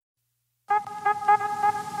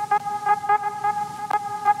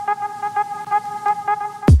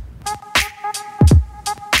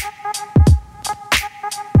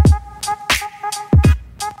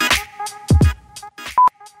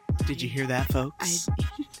hear that, folks?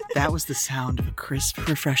 That was the sound of a crisp,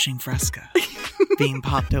 refreshing Fresca being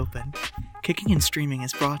popped open. Kicking and Streaming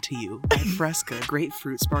is brought to you by Fresca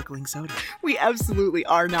Grapefruit Sparkling Soda. We absolutely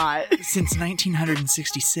are not. Since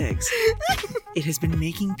 1966, it has been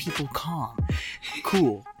making people calm,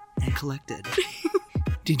 cool, and collected.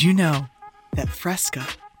 Did you know that Fresca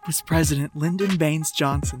was President Lyndon Baines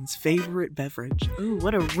Johnson's favorite beverage? Ooh,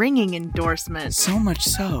 what a ringing endorsement. So much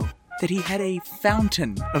so that he had a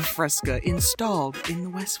fountain of Fresca installed in the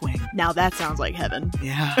West Wing. Now that sounds like heaven.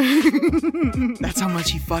 Yeah. That's how much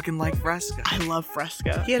he fucking liked Fresca. I love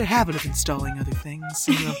Fresca. He had a habit of installing other things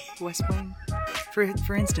in the West Wing.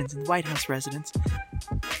 For instance, in the White House residence,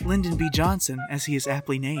 Lyndon B. Johnson, as he is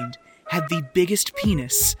aptly named, had the biggest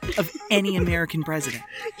penis of any American president.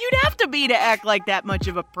 You'd have to be to act like that much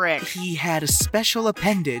of a prick. He had a special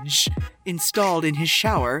appendage installed in his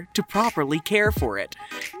shower to properly care for it.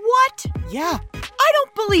 What? Yeah. I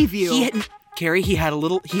don't believe you. Carrie, he had a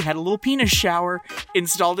little penis shower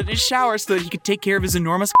installed in his shower so that he could take care of his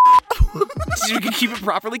enormous so he could keep it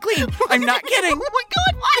properly clean. I'm not kidding. Oh my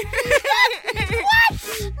god, what?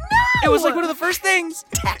 What? No! It was like one of the first things.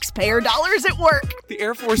 Taxpayer dollars at work. The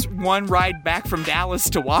Air Force One ride back from Dallas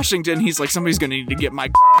to Washington, he's like, somebody's gonna need to get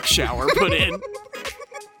my shower put in.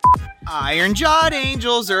 Iron-jawed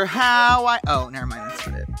angels are how I... Oh, never mind, that's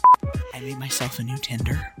not it. I made myself a new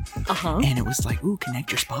Tinder. And it was like, ooh,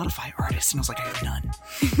 connect your Spotify artists. And I was like, I have none.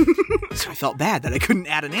 So I felt bad that I couldn't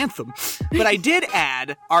add an anthem. But I did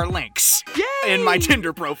add our links in my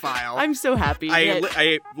Tinder profile. I'm so happy.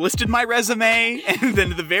 I listed my resume, and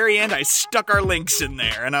then at the very end, I stuck our links in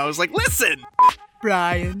there. And I was like, listen,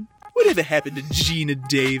 Brian. Whatever happened to Gina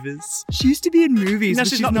Davis? She used to be in movies, now but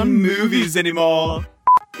she's not in movies anymore.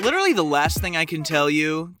 Literally the last thing I can tell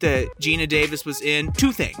you that Gina Davis was in,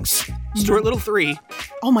 two things. Stuart Little 3.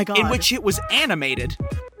 Oh my god. In which it was animated.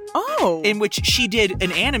 Oh. In which she did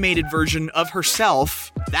an animated version of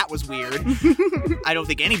herself. That was weird. I don't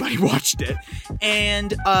think anybody watched it.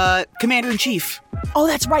 And Commander-in-Chief. Oh,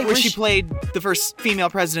 that's right. Where she played the first female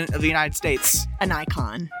president of the United States. An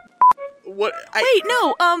icon. What? Wait,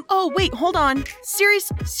 no. Wait, hold on.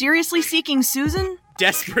 Seriously Seeking Susan?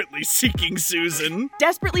 Desperately Seeking Susan.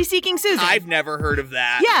 Desperately Seeking Susan. I've never heard of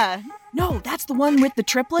that. Yeah. No, that's the one with the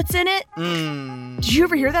triplets in it. Did you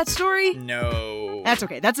ever hear that story? No. That's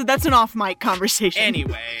okay. That's an off-mic conversation.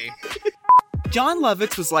 Anyway. John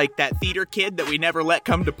Lovitz was like that theater kid that we never let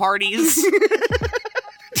come to parties.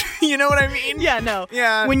 You know what I mean? Yeah, no.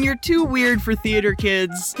 Yeah. When you're too weird for theater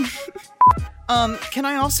kids. Can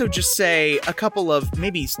I also just say a couple of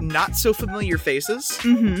maybe not so familiar faces?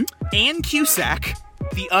 Ann Cusack,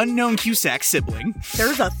 the unknown Cusack sibling.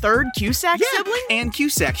 There's a third Cusack sibling? Ann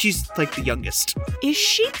Cusack, she's like the youngest. Is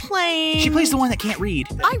she playing... She plays the one that can't read.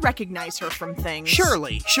 I recognize her from things.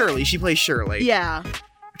 Shirley, she plays Shirley. Yeah.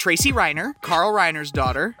 Tracy Reiner, Carl Reiner's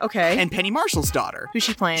daughter. Okay. And Penny Marshall's daughter. Who's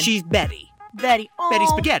she playing? She's Betty. Betty. Oh, Betty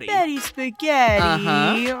Spaghetti. Betty Spaghetti.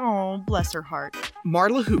 Uh-huh. Oh, bless her heart.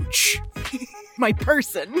 Marla Hooch. My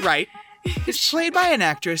person. Right. It's played by an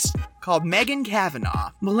actress called Megan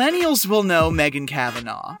Cavanaugh. Millennials will know Megan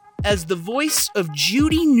Cavanaugh as the voice of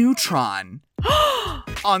Judy Neutron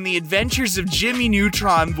on The Adventures of Jimmy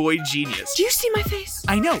Neutron, Boy Genius. Do you see my face?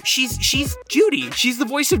 I know. She's Judy. She's the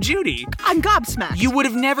voice of Judy. I'm gobsmacked. You would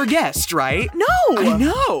have never guessed, right? No. I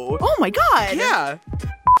know. Oh my god. Yeah.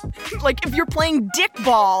 Like, if you're playing dick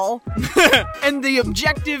ball, and the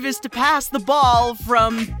objective is to pass the ball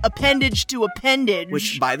from appendage to appendage.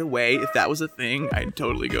 Which, by the way, if that was a thing, I'd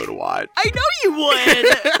totally go to watch. I know you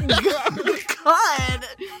would! God!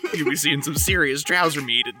 You'd be seeing some serious trouser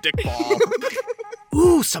meat at dick ball.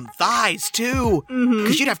 Ooh, some thighs, too!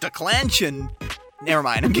 Because you'd have to clench and... Never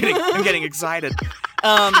mind, I'm getting excited.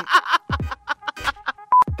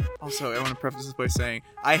 Also, I want to preface this by saying,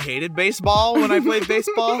 I hated baseball when I played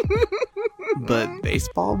baseball, but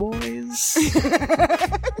baseball boys?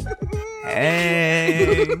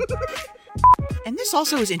 Hey. And this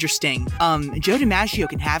also is interesting. Joe DiMaggio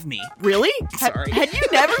can have me. Really? Sorry. Had you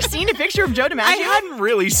never seen a picture of Joe DiMaggio? I hadn't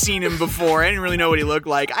really seen him before. I didn't really know what he looked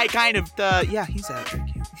like. I kind of, yeah, he's very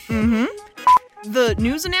cute. The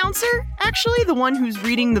news announcer, actually, the one who's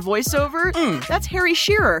reading the voiceover, that's Harry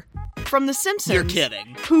Shearer from The Simpsons. You're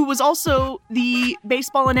kidding. Who was also the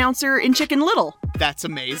baseball announcer in Chicken Little. That's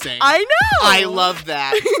amazing. I know! I love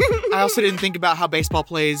that. I also didn't think about how baseball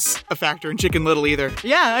plays a factor in Chicken Little either.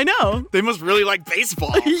 Yeah, I know. They must really like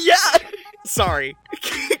baseball. Yeah! Sorry.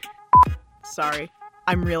 Sorry.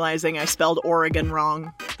 I'm realizing I spelled Oregon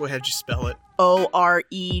wrong. Well, how'd you spell it?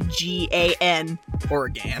 Oregan.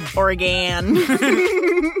 Oregon. Oregon.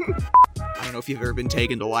 I don't know if you've ever been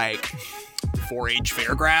taken to, like, 4-H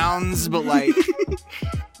fairgrounds, but like,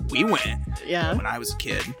 we went. Yeah. When I was a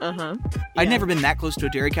kid. Uh-huh. I'd never been that close to a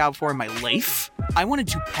dairy cow before in my life. I wanted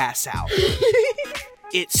to pass out.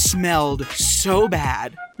 It smelled so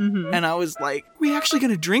bad. Mm-hmm. And I was like, we actually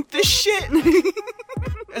gonna drink this shit?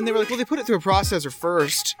 And they were like, well, they put it through a processor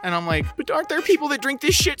first. And I'm like, but aren't there people that drink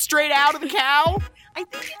this shit straight out of the cow? I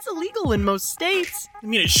think it's illegal in most states. I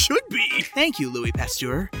mean, it should be. Thank you, Louis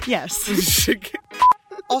Pasteur. Yes.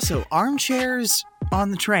 Also, armchairs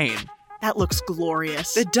on the train. That looks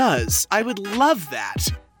glorious. It does. I would love that.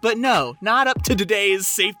 But no, not up to today's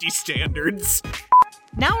safety standards.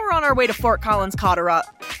 Now we're on our way to Fort Collins, Colorado.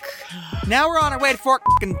 Now we're on our way to Fort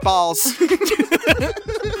Balls.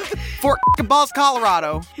 Fort Balls,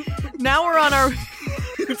 Colorado. Now we're on our...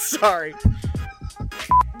 Sorry.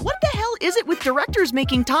 What the hell is it with directors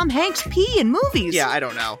making Tom Hanks pee in movies? Yeah, I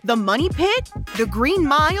don't know. The Money Pit? The Green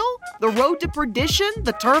Mile? The Road to Perdition?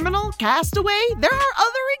 The Terminal? Castaway? There are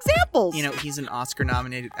other examples. You know, he's an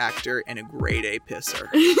Oscar-nominated actor and a grade A pisser.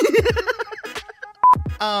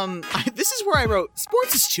 This is where I wrote,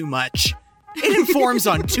 sports is too much. It informs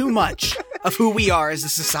on too much of who we are as a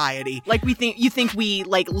society. Like you think we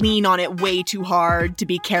like lean on it way too hard to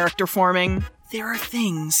be character forming? There are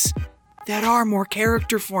things that are more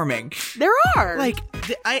character forming. There are. Like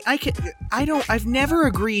I've never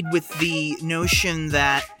agreed with the notion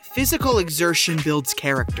that physical exertion builds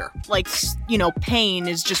character. Like, you know, pain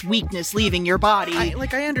is just weakness leaving your body.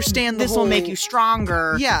 I understand this will make you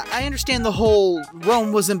stronger. Yeah, I understand the whole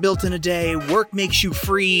Rome wasn't built in a day, work makes you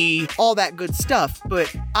free, all that good stuff.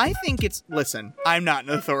 But I think listen, I'm not an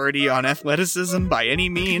authority on athleticism by any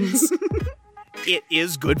means. It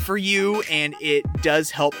is good for you, and it does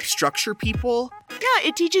help structure people. Yeah,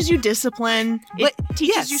 it teaches you discipline. It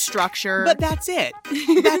teaches you structure. But that's it.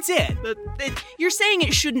 That's it. You're saying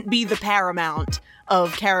it shouldn't be the paramount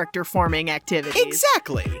of character-forming activities.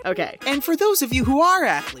 Exactly. Okay. And for those of you who are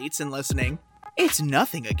athletes and listening, it's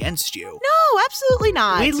nothing against you. No, absolutely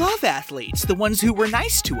not. We love athletes, the ones who were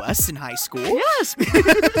nice to us in high school. Yes.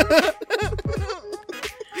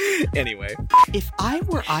 Anyway, if I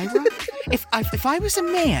were Ira, if I was a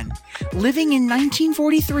man living in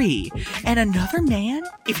 1943 and another man,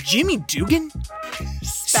 if Jimmy Dugan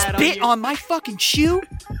spit on my fucking shoe,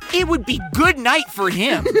 it would be good night for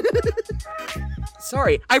him.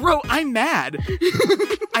 Sorry, I wrote, I'm mad.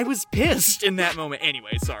 I was pissed in that moment.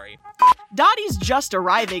 Anyway, sorry. Dottie's just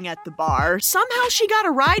arriving at the bar. Somehow she got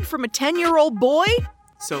a ride from a 10-year-old boy?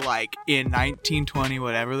 So, like, in 1920,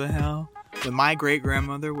 whatever the hell, when my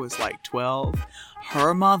great-grandmother was like 12,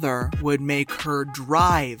 her mother would make her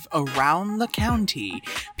drive around the county,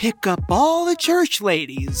 pick up all the church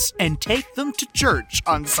ladies, and take them to church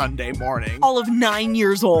on Sunday morning. All of 9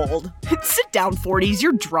 years old. Sit down, 40s,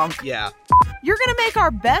 you're drunk. Yeah. You're gonna make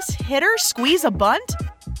our best hitter squeeze a bunt?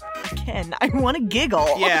 Again, I want to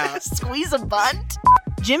giggle. Yeah. Squeeze a bunt?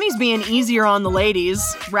 Jimmy's being easier on the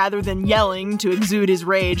ladies, rather than yelling to exude his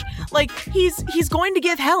rage. Like, he's going to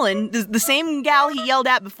give Helen, the same gal he yelled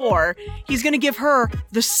at before, he's going to give her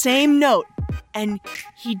the same note. And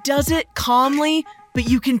he does it calmly, but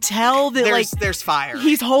you can tell that, there's fire.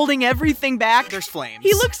 He's holding everything back. There's flames.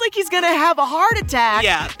 He looks like he's going to have a heart attack.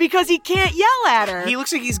 Yeah. Because he can't yell at her. He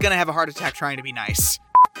looks like he's going to have a heart attack trying to be nice.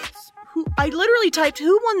 I literally typed,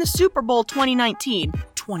 who won the Super Bowl 2019?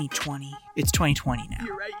 2020. It's 2020 now.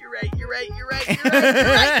 You're right.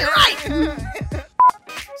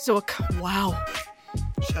 So, wow.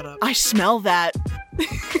 Shut up. I smell that.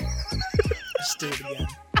 Just do it again.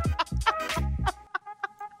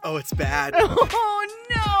 Oh, it's bad. Oh,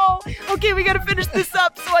 no. Okay, we gotta finish this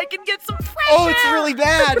up so I can get some fresh air. It's really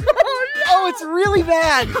bad. Oh, no. Oh, it's really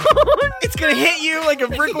bad. Oh, no. It's gonna hit you like a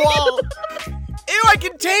brick wall. Ew, I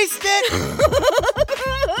can taste it!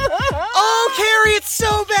 Oh, Carrie, it's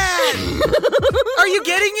so bad! Are you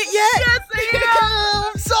getting it yet? Yes, I am!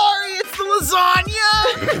 I'm sorry, it's the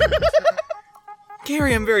lasagna!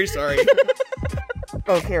 Carrie, I'm very sorry.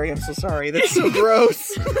 Oh, Carrie, I'm so sorry. That's so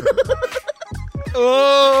gross.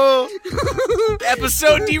 Oh!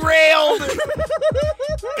 Episode derailed!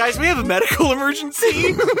 Guys, we have a medical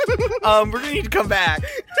emergency. We're gonna need to come back.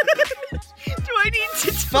 Do I need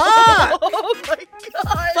to Fuck! Oh my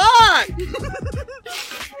god! Fuck!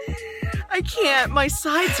 I can't. My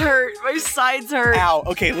sides hurt. Ow.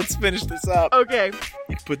 Okay, let's finish this up. Okay.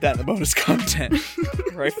 You can put that in the bonus content.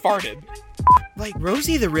 Where I farted. Like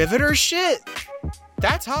Rosie the Riveter shit?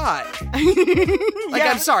 That's hot. Like,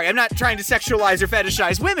 I'm sorry, I'm not trying to sexualize or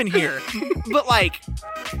fetishize women here. But, like,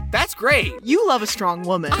 that's great. You love a strong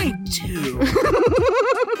woman. I do.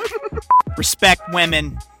 Respect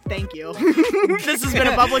women. Thank you. This has been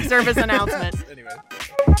a public service announcement. Anyway.